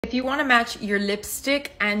If you want to match your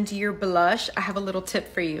lipstick and your blush, I have a little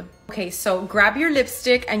tip for you. Okay, so grab your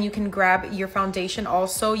lipstick and you can grab your foundation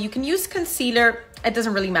also. You can use concealer, it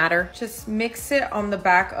doesn't really matter. Just mix it on the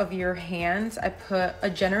back of your hands. I put a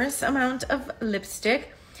generous amount of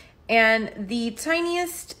lipstick and the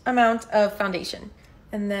tiniest amount of foundation.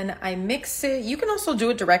 And then I mix it. You can also do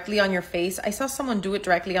it directly on your face. I saw someone do it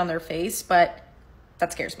directly on their face, but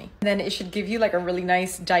that scares me. And then it should give you like a really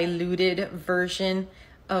nice diluted version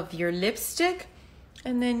of your lipstick.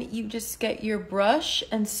 And then you just get your brush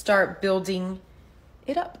and start building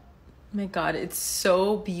it up. Oh my God, it's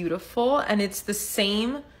so beautiful. And it's the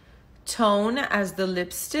same tone as the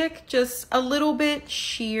lipstick, just a little bit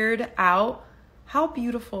sheared out. How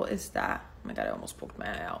beautiful is that? Oh my God, I almost poked my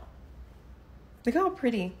eye out. Look how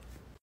pretty.